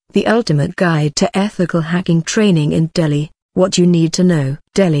The ultimate guide to ethical hacking training in Delhi. What you need to know.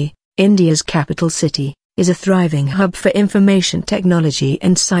 Delhi, India's capital city, is a thriving hub for information technology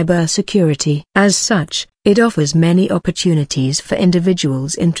and cybersecurity. As such, it offers many opportunities for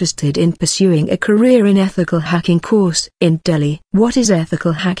individuals interested in pursuing a career in ethical hacking course. In Delhi, what is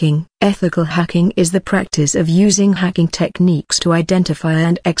ethical hacking? Ethical hacking is the practice of using hacking techniques to identify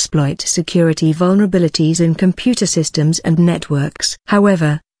and exploit security vulnerabilities in computer systems and networks.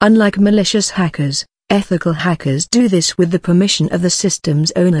 However, unlike malicious hackers, ethical hackers do this with the permission of the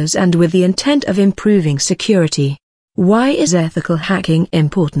system's owners and with the intent of improving security. Why is ethical hacking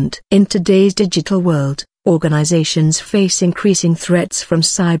important? In today's digital world, organizations face increasing threats from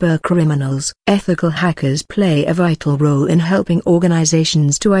cybercriminals. Ethical hackers play a vital role in helping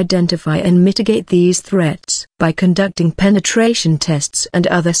organizations to identify and mitigate these threats. By conducting penetration tests and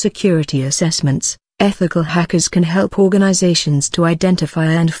other security assessments, ethical hackers can help organizations to identify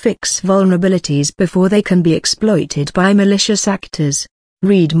and fix vulnerabilities before they can be exploited by malicious actors.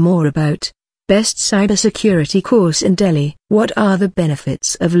 Read more about Best Cybersecurity Course in Delhi. What are the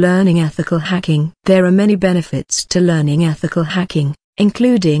benefits of learning ethical hacking? There are many benefits to learning ethical hacking,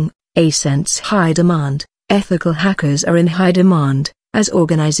 including a sense high demand. Ethical hackers are in high demand, as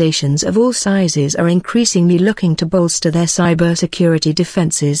organizations of all sizes are increasingly looking to bolster their cybersecurity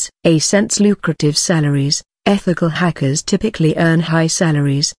defenses. A sense lucrative salaries. Ethical hackers typically earn high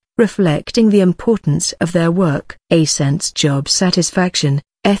salaries, reflecting the importance of their work. A sense job satisfaction.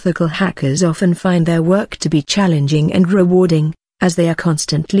 Ethical hackers often find their work to be challenging and rewarding, as they are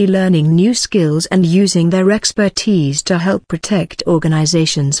constantly learning new skills and using their expertise to help protect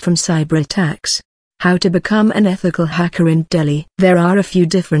organizations from cyber attacks. How to become an ethical hacker in Delhi? There are a few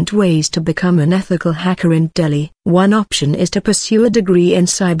different ways to become an ethical hacker in Delhi. One option is to pursue a degree in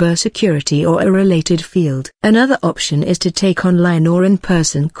cybersecurity or a related field. Another option is to take online or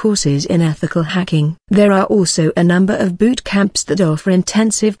in-person courses in ethical hacking. There are also a number of boot camps that offer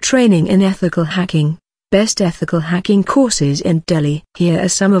intensive training in ethical hacking. Best ethical hacking courses in Delhi. Here are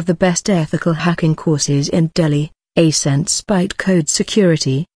some of the best ethical hacking courses in Delhi. Ascent's Bytecode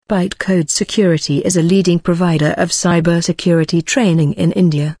Security. Bytecode Security is a leading provider of cybersecurity training in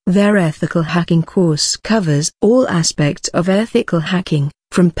India. Their ethical hacking course covers all aspects of ethical hacking,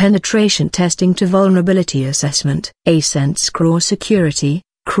 from penetration testing to vulnerability assessment. Ascent's Core Security.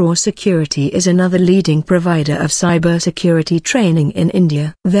 Core Security is another leading provider of cybersecurity training in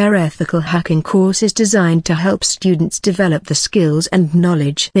India. Their ethical hacking course is designed to help students develop the skills and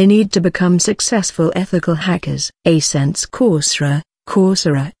knowledge they need to become successful ethical hackers. Ascent's Coursera.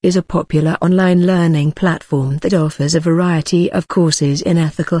 Coursera is a popular online learning platform that offers a variety of courses in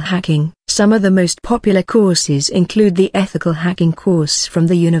ethical hacking. Some of the most popular courses include the Ethical Hacking course from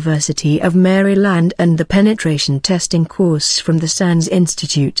the University of Maryland and the Penetration Testing course from the SANS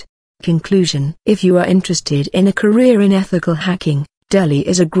Institute. Conclusion: if you are interested in a career in ethical hacking, Delhi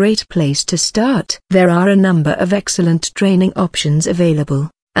is a great place to start. There are a number of excellent training options available,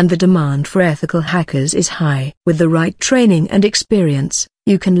 and the demand for ethical hackers is high. With the right training and experience,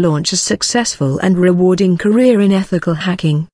 you can launch a successful and rewarding career in ethical hacking.